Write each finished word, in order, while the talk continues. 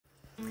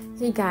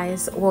Hey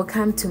guys,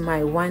 welcome to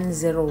my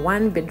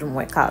 101 bedroom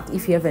workout.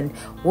 If you haven't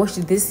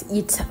watched this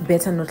Eat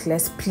Better Not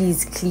Less,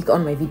 please click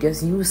on my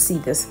videos. You will see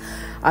this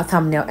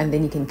thumbnail and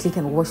then you can click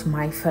and watch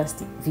my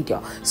first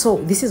video. So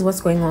this is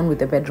what's going on with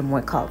the bedroom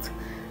workout.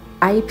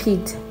 I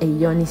picked a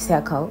Yoni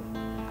Circle.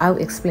 I'll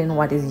explain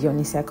what is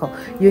Yoni Circle.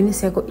 Yoni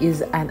Circle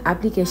is an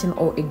application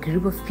or a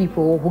group of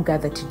people who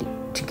gather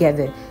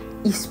together,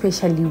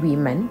 especially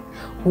women,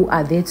 who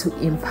are there to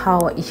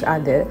empower each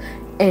other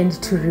and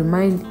to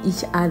remind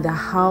each other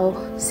how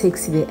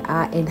sexy they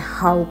are and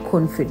how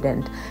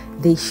confident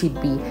they should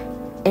be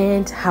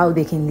and how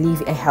they can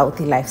live a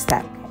healthy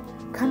lifestyle.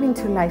 Coming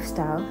to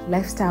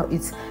lifestyle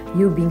is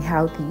you being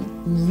healthy,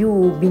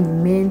 you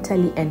being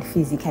mentally and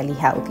physically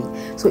healthy.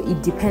 So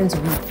it depends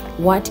with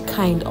what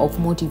kind of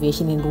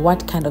motivation and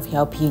what kind of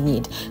help you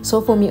need.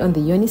 So for me on the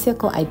Yoni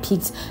Circle, I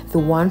picked the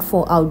one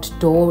for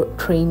outdoor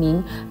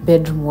training,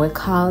 bedroom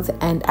workouts,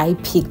 and I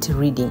picked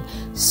reading.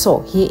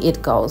 So here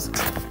it goes.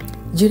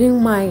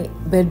 During my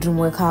bedroom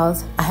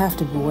workouts, I have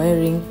to be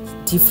wearing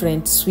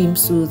different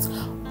swimsuits,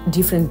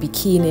 different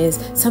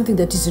bikinis, something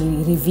that is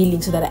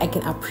revealing so that I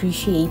can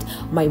appreciate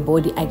my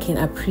body, I can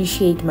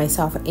appreciate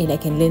myself, and I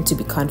can learn to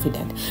be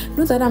confident.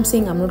 Not that I'm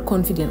saying I'm not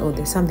confident or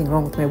there's something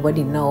wrong with my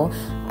body. No,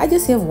 I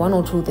just have one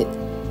or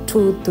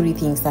three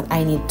things that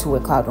I need to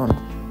work out on,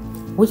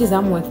 which is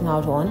I'm working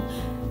out on.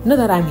 Not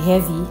that I'm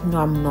heavy, no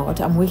I'm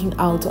not. I'm working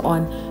out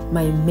on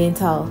my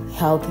mental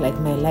health, like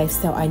my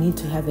lifestyle. I need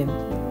to have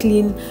a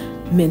clean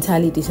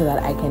mentality so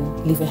that I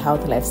can live a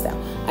healthy lifestyle.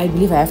 I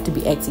believe I have to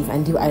be active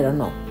until I'm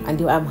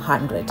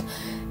 100.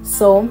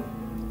 So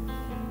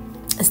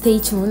stay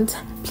tuned.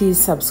 Please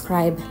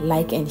subscribe,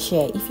 like, and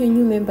share. If you're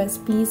new members,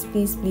 please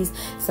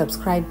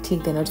subscribe,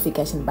 click the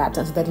notification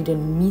button so that you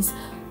don't miss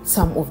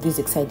some of these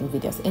exciting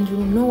videos. And you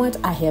know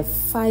what? I have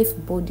 5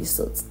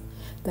 bodysuits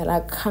that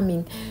are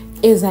coming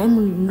as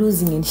I'm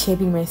losing and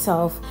shaping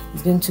myself.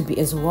 It's going to be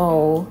as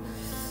well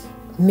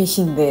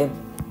matching the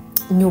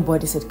new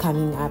bodysuit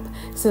coming up.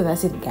 So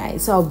that's it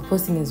guys. So I'll be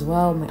posting as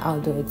well my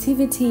outdoor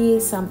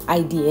activities, some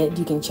ideas.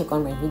 You can check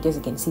on my videos,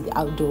 you can see the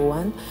outdoor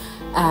one,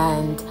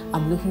 and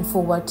I'm looking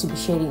forward to be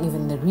sharing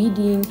even the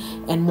reading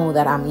and more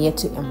that I'm yet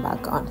to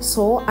embark on.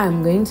 So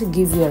I'm going to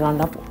give you a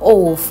roundup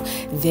of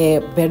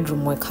the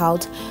bedroom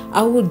workout.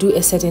 I will do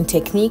a certain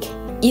technique.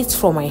 It's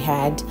from my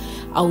head.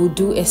 I will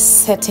do a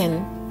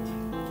certain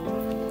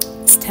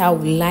style,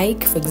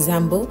 like for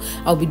example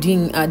I'll be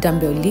doing a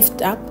dumbbell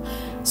lift up.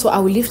 So I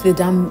will lift the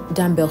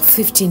dumbbell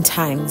 15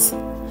 times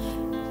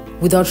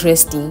without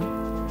resting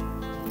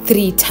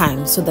 3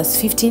 times. So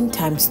that's 15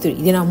 times 3.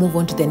 Then I'll move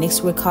on to the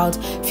next workout,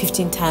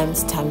 15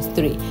 times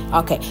 3.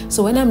 Okay,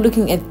 so when I'm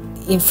looking at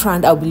in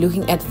front, I'll be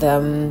looking at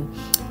the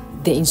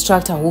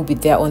instructor who will be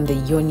there on the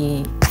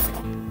Yoni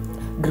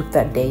group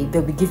that day.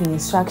 They'll be giving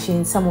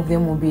instructions. Some of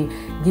them will be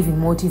giving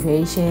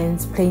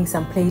motivations, playing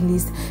some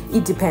playlist.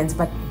 It depends,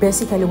 but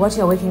basically what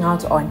you're working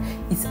out on,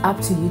 it's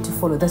up to you to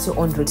follow. That's your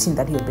own routine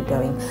that you'll be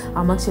doing.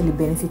 I'm actually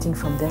benefiting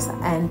from this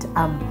and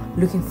I'm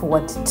looking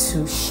forward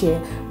to share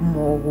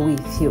more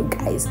with you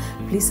guys.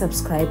 Please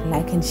subscribe,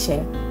 like, and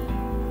share.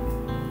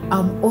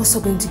 I'm also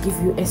going to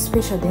give you a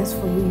special dance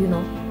for you. You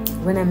know,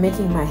 when I'm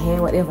making my hair,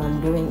 whatever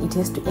I'm doing, it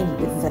has to end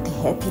with that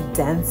happy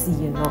dance,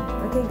 you know.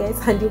 Okay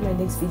guys, until my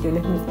next video,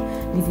 let me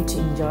leave you to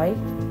enjoy.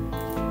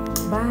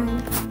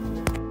 Bye.